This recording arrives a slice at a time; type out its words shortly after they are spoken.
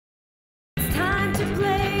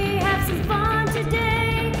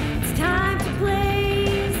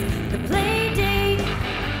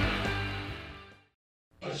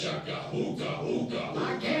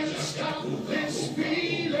I can't stop this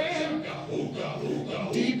feeling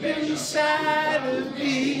deep inside of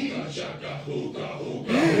me.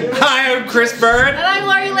 Hi, I'm Chris Bird. And I'm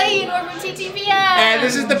Laurie Lane, we're from TTPM. And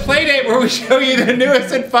this is the Playdate where we show you the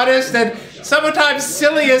newest and funnest and sometimes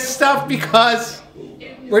silliest stuff because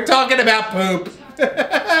we're talking about poop. Poop is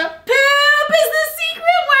the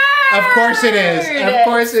secret word! Of course it is. Of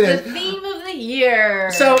course it is. The theme of the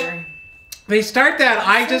year. So, they start that,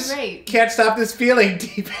 I so just great. can't stop this feeling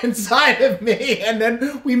deep inside of me. And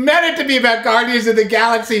then we meant it to be about Guardians of the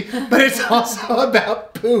Galaxy, but it's also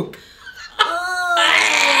about poop.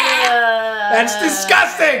 That's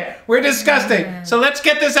disgusting. We're disgusting. So let's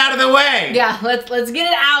get this out of the way. Yeah, let's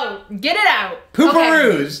get it out. Get it out.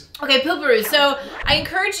 Pooparoos. Okay, Pooparoos. So I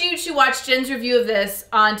encourage you to watch Jen's review of this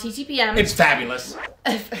on TTPM. It's fabulous.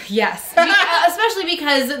 Yes, especially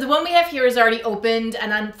because the one we have here is already opened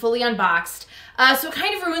and fully unboxed. So it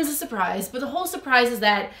kind of ruins the surprise, but the whole surprise is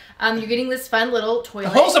that you're getting this fun little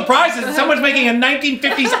toilet. The whole surprise is that someone's making a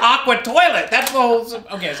 1950s aqua toilet. That's the whole.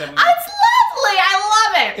 Okay, so. It's lovely. I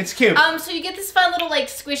love it. It's cute. So you get this fun little like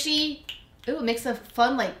squishy. Ooh, it makes a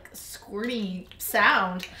fun like squirty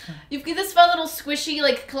sound. You get this fun little squishy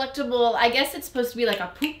like collectible. I guess it's supposed to be like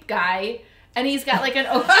a poop guy, and he's got like an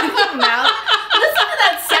open mouth. Listen to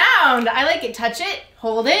that sound. I like it. Touch it.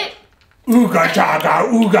 Hold it. Ooga chaga,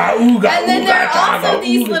 ooga ooga. And then there are also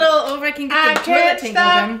these little. Oh, I can get the toilet tank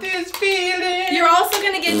open. This feeling. You're also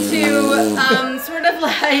gonna get to sort of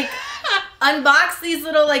like unbox these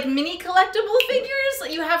little like mini collectible figures.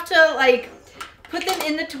 You have to like put them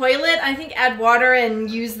in the toilet. I think add water and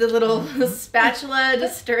use the little spatula to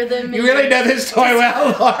stir them. You really know this toy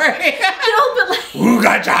well, Laurie. No, but like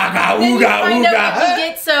ooga chaga, then you ooga find ooga. out what you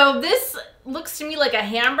get. So this looks to me like a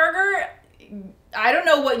hamburger. I don't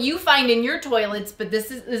know what you find in your toilets, but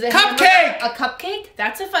this is a cupcake. A cupcake.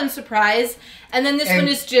 That's a fun surprise. And then this one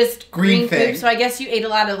is just green poop. So I guess you ate a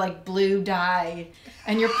lot of like blue dye,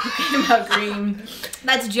 and you're pooping about green.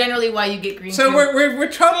 That's generally why you get green. So poop.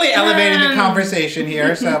 we're totally elevating the conversation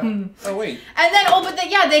here. So oh wait. And then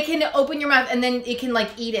yeah, they can open your mouth and then it can like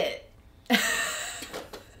eat it.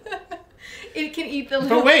 It can eat the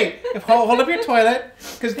little... But wait, hold up your toilet,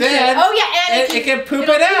 because then and it can poop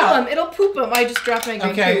it out. It'll poop them. I just dropped my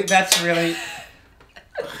green poop. That's really...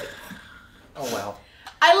 Oh well.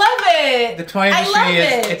 I love it. The toy industry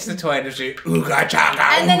it's the toy industry. Ooga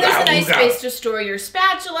chaga, and then there's a nice ooga. space to store your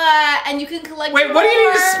spatula, and you can collect Wait, what do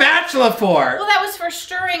you need a spatula for? Well, that was for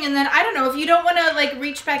stirring, and then, I don't know, if you don't want to, like,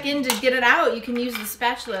 reach back in to get it out, you can use the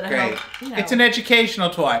spatula to help, you know. It's an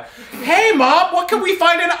educational toy. Hey, Mom, what can we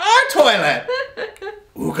find in our toilet?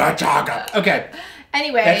 Ooga chaga. Okay.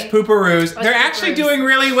 Anyway. That's Pooparoos. They're actually doing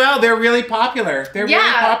really well. They're really popular. They're really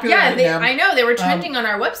popular right now. I know. They were trending on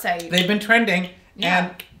our website. They've been trending. Yeah.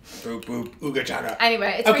 And boop, boop, ooga chaga.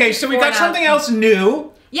 Anyway, it's okay, so we got something else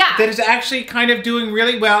new. Yeah. That is actually kind of doing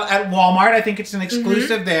really well at Walmart. I think it's an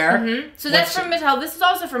exclusive there. So that's from Mattel. This is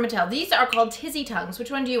also from Mattel. These are called Tizzy tongues.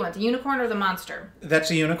 Which one do you want? The unicorn or the monster?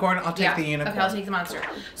 That's a unicorn? I'll take the unicorn. Okay, I'll take the monster.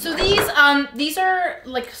 So these are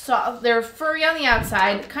like soft. They're furry on the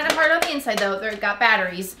outside, kind of hard on the inside though. They've got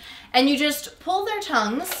batteries. And you just pull their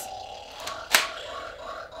tongues.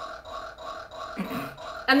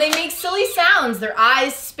 And they make silly sounds. Their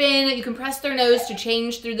eyes spin. You can press their nose to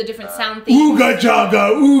change through the different sound themes. Ooga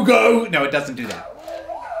chaga, ooga. No, it doesn't do that.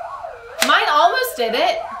 Mine almost did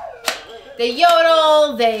it. They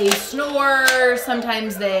yodel, they snore,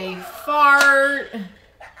 sometimes they fart.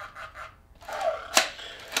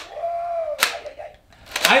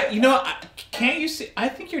 Can't you see? I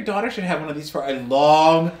think your daughter should have one of these for a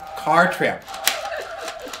long car trip.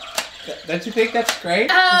 Don't you think that's great?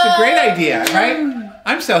 It's a great idea, right?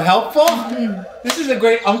 I'm so helpful. This is a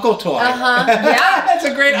great uncle toy. Yeah. That's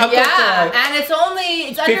a great uncle toy. And it's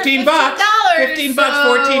only $15. $15,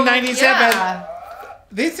 $14.97. Yeah.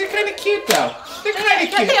 These are kind of cute though. They're kind of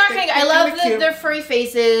cute. They are kind of. I love their furry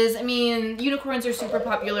faces. I mean, unicorns are super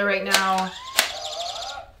popular right now.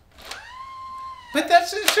 But it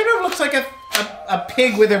sort of looks like a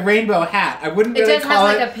pig with a rainbow hat. I wouldn't really call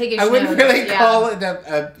it. Like a piggish I wouldn't nose, really call it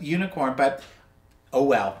a unicorn, but oh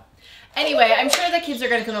well. Anyway, I'm sure the kids are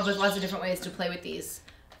going to come up with lots of different ways to play with these.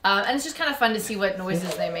 And it's just kind of fun to see what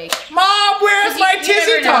noises they make. Mom, where's my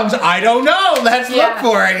Tizzy tongues? I don't know. Let's look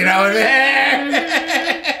for it, you know.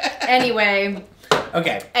 Anyway.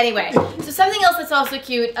 Okay. Anyway, so something else that's also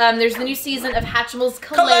cute, there's the new season of Hatchimals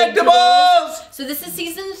Collectibles! So this is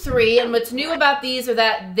season 3, and what's new about these are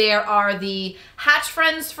that there are the Hatch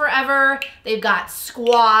Friends Forever, they've got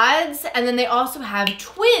squads, and then they also have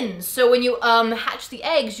twins. So when you hatch the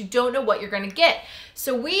eggs, you don't know what you're going to get.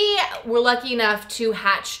 So we were lucky enough to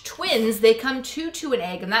hatch twins. They come two an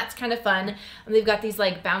egg, and that's kind of fun. And they've got these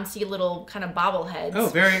like bouncy little kind of bobbleheads. Oh,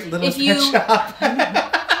 very little pet shop.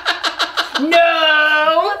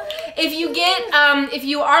 No! If you get, if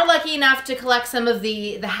you are lucky enough to collect some of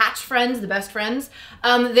the hatch friends, the best friends,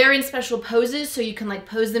 they're in special poses, so you can like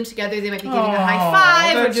pose them together. They might be giving a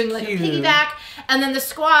high five or doing like a piggyback. And then the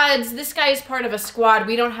squads, this guy is part of a squad.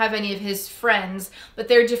 We don't have any of his friends, but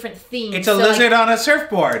they're different themes. It's a lizard on a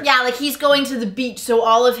surfboard. Yeah, like he's going to the beach, so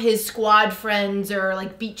all of his squad friends are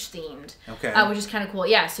like beach themed. Okay. Which is kind of cool.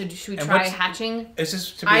 Yeah, so should we try hatching? Is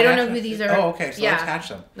this to be I don't know who these are. Oh, okay, so let's hatch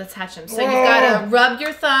them. Let's hatch them. So you've got to rub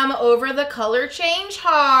your thumb over the color change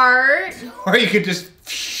heart. Or you could just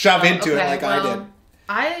shove into it like I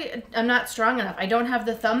did. I'm not strong enough. I don't have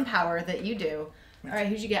the thumb power that you do. All right,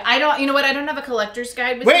 who'd you get? I don't, you know what? I don't have a collector's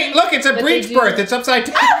guide with me. Wait, look, it's a breech birth. It's upside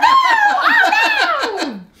down. Oh,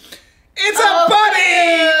 no! It's a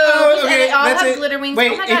bunny! Oh, okay, they all have glitter wings.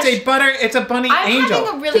 Wait, oh my gosh. it's a bunny angel.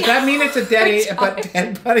 Having a really Does that mean it's a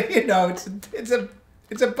dead bunny? No, it's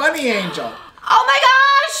a bunny angel. Oh my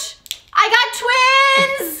gosh! I got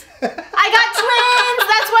twins! I got twins!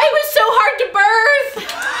 That's why it was so hard to birth!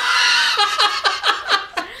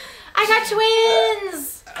 I got twins!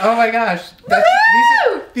 Oh my gosh.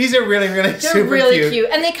 These are really, really super cute.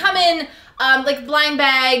 And they come in like blind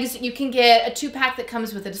bags. You can get a 2-pack that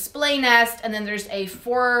comes with a display nest, and then there's a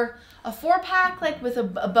 4-pack like with a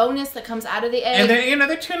bonus that comes out of the egg. And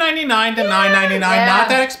they're $2.99 to $9.99, not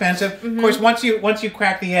that expensive. Of course, once you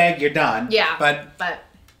crack the egg, you're done. Yeah. But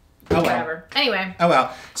oh well. Whatever. Anyway. Oh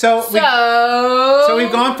well. So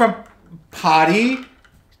we've gone from potty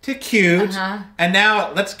to cute, and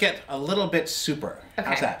now let's get a little bit super. Okay.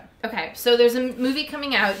 How's that? Okay. So there's a movie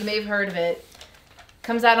coming out. You may have heard of it.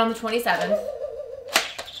 Comes out on the 27th.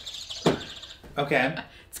 Okay.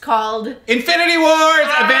 It's called Infinity Wars!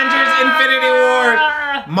 Avengers Infinity Wars!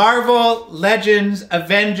 Marvel Legends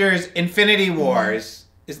Avengers Infinity Wars.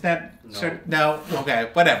 Is that no? Okay,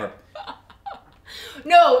 whatever.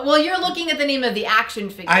 No, well, you're looking at the name of the action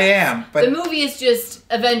figure. I am, but the movie is just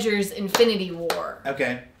Avengers Infinity War.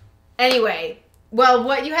 Okay. Anyway, well,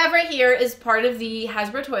 what you have right here is part of the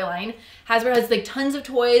Hasbro toy line. Hasbro has like tons of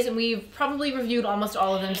toys, and we've probably reviewed almost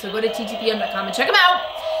all of them, so go to ttpm.com and check them out.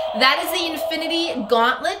 That is the Infinity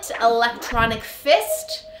Gauntlet Electronic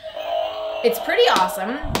Fist. It's pretty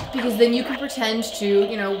awesome, because then you can pretend to,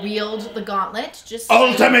 you know, wield the gauntlet. Just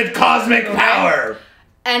Ultimate Cosmic Power!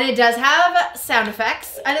 And it does have sound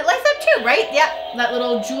effects, and it lights up too, right? Yep, that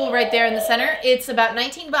little jewel right there in the center. It's about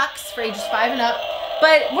 $19 for ages 5 and up.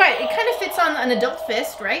 But, right, it kind of fits on an adult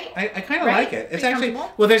fist, right? I kind of like it. It's Pretty actually,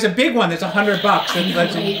 comfortable. well, there's a big one that's $100.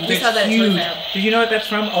 That's huge. Did you know that's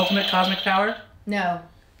from Ultimate Cosmic Power? No.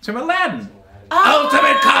 It's from Aladdin. Oh,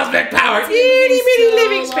 Ultimate Cosmic Power! Itty Itty bitty so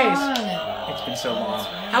living space. long. It's been so long.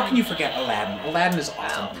 How can you forget Aladdin? Aladdin is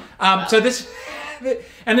awesome. So this...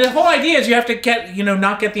 And the whole idea is you have to get,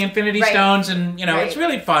 not get the Infinity Stones, and, it's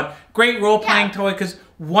really fun. Great role-playing toy, because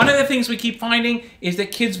one of the things we keep finding is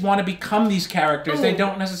that kids want to become these characters. Ooh. They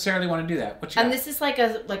don't necessarily want to do that. What you got? This is like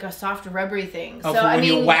a soft rubbery thing. Oh, so, when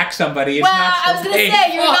you whack somebody, it's not I was going to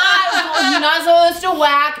say, you're not supposed to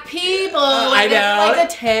whack people. I know. It's like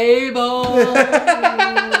a table.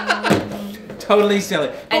 Totally silly.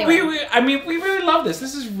 But anyway. we really love this.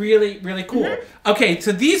 This is really, really cool. Okay,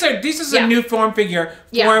 so this is a new form figure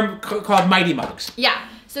called Mighty Mugs. Yeah.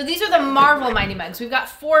 So these are the Marvel Mighty Mugs. We've got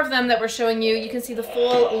 4 of them that we're showing you. You can see the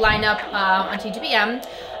full lineup on TTPM.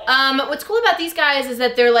 What's cool about these guys is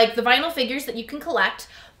that they're like the vinyl figures that you can collect,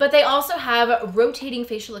 but they also have rotating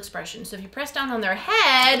facial expressions. So if you press down on their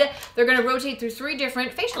head, they're going to rotate through 3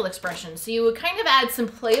 different facial expressions. So you would kind of add some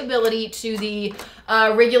playability to the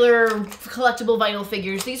regular collectible vinyl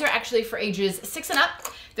figures. These are actually for ages 6 and up.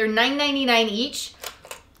 They're $9.99 each.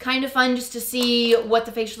 Kind of fun just to see what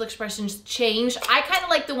the facial expressions change. I kind of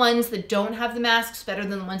like the ones that don't have the masks better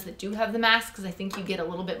than the ones that do have the masks, because I think you get a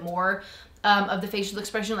little bit more of the facial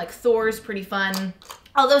expression. Like Thor's pretty fun.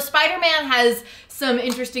 Although Spider-Man has some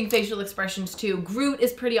interesting facial expressions too. Groot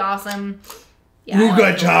is pretty awesome. Yeah,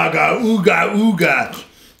 ooga chaga, ooga ooga.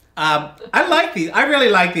 I like these. I really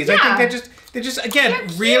like these. Yeah. I think they're just again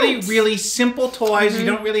really, really simple toys. You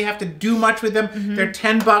don't really have to do much with them. They're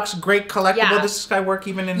 $10. Great collectible. Yeah. This guy work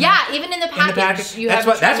even in even in the package.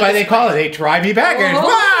 That's why they call it a try me package.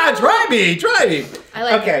 Oh. Try me. I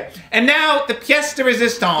like it. And now the pièce de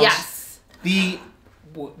résistance. Yes.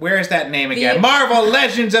 Where is that name again? Marvel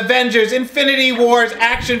Legends Avengers Infinity Wars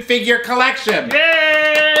Action Figure Collection.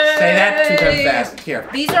 Yay! Say that 2 times fast. Here.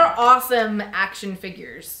 These are awesome action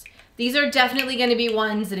figures. These are definitely going to be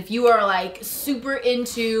ones that if you are like super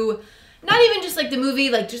into not even just like the movie,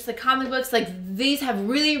 like just the comic books. Like these have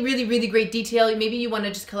really, really, really great detail. Maybe you want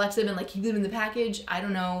to just collect them and like keep them in the package. I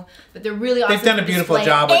don't know, but they're really awesome. They've done a beautiful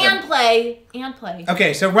job with them. And play.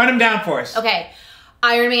 Okay, so run them down for us. Okay,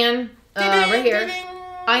 Iron Man right here.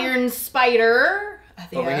 Iron Spider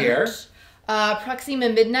at the over end. here. Proxima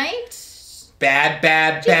Midnight. Bad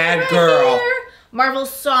girl. Here. Marvel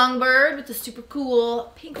Songbird with the super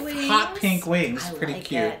cool pink wings. Hot pink wings. Pretty like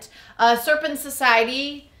cute. It. Serpent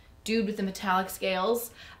Society. Dude with the metallic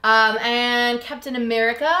scales. And Captain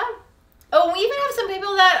America. Oh, we even have some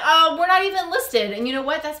people that were not even listed. And you know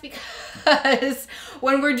what? That's because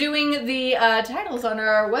when we're doing the titles on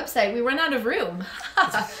our website, we run out of room.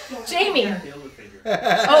 Jamie.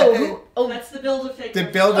 Oh, that's the Build-A-Figure.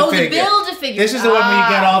 The Build-A-Figure. The Build-A-Figure. This is the one where you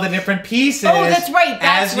get all the different pieces. Oh, that's right.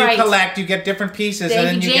 As you collect, you get different pieces,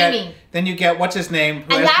 and then you get what's his name?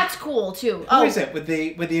 And that's cool too. Who is it with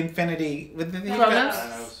the infinity with the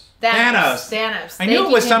Thanos. I knew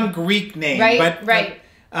it was some Greek name, but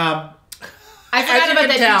I forgot about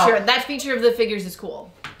that feature. That feature of the figures is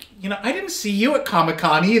cool. You know, I didn't see you at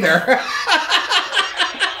Comic-Con either.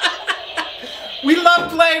 We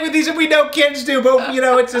love playing with these, and we know kids do, but you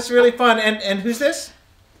know, it's just really fun. And who's this?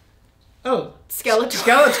 Oh,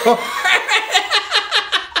 Skeletor.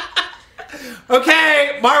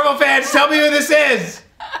 Okay, Marvel fans, tell me who this is.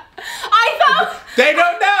 They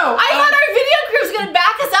don't know. I thought our video crew was gonna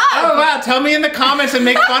back us up. Oh wow! Tell me in the comments and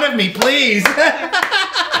make fun of me, please.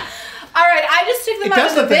 All right, I just took them out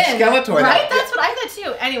of the bin. It does look like Skeletor, right? That's what I thought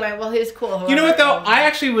too. Anyway, well, he's cool. You know what though? I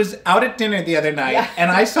actually was out at dinner the other night,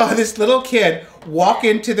 and I saw this little kid walk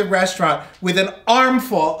into the restaurant with an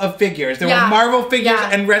armful of figures. There were Marvel figures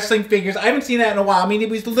and wrestling figures. I haven't seen that in a while. I mean, he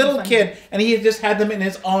was a little kid, and he had just had them in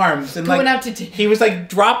his arms, and going out to dinner. He was like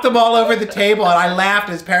dropped them all over the table, and I laughed.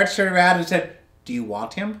 His parents turned around and said, "Do you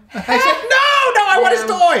want him?" I said, "No, I want his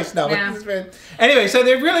toys." No. Anyway, so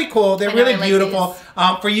they're really cool. They're really beautiful.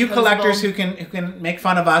 For you collectors who can make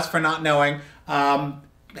fun of us for not knowing, have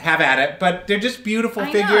at it. But they're just beautiful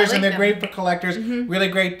figures, and they're great for collectors. Really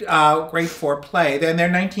great, great for play. Then they're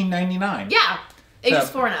 $19.99. Yeah, ages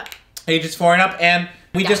 4 and up. Ages 4 and up, and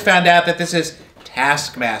we just found out that this is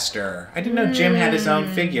Taskmaster. I didn't know Jim had his own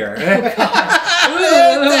figure.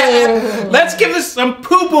 Let's give this some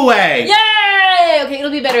poop away. Yay! Okay,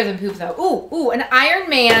 it'll be better than poop though. Ooh, an Iron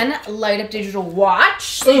Man light up digital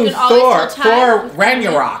watch. So you can always tell time. Thor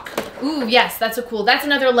Ragnarok. Ooh, yes, that's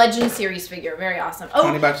another Legend series figure. Very awesome. Oh,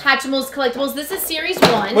 Hatchimals Collectibles. This is series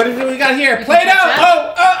 1. What do we got here?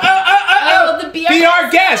 Play-Doh! Oh, the Be Our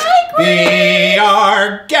Guest! Be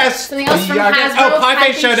Our Guest! Something else from Hasbro. Pie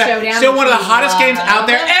Face Showdown. Still one of the hottest games out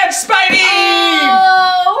there. And Spidey!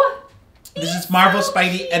 Oh! This is Marvel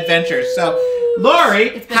Spidey Adventures. So,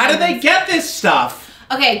 Lori, how do they get this stuff?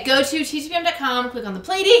 Okay, go to TTPM.com, click on the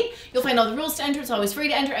Playdate. You'll find all the rules to enter. It's always free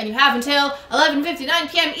to enter, and you have until 11:59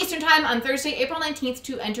 p.m. Eastern Time on Thursday, April 19th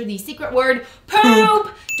to enter the secret word,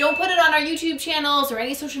 poop! Don't put it on our YouTube channels or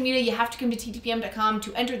any social media. You have to come to TTPM.com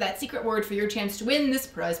to enter that secret word for your chance to win this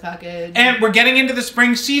prize package. And we're getting into the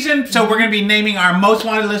spring season, so we're going to be naming our most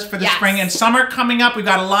wanted list for the spring and summer coming up. We've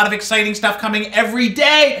got a lot of exciting stuff coming every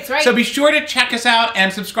day. That's right. So be sure to check us out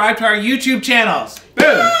and subscribe to our YouTube channels.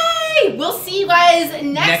 Boom! Yay! We'll see you guys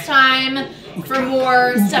next time for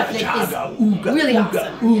more stuff that is really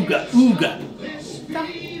awesome. Ooga.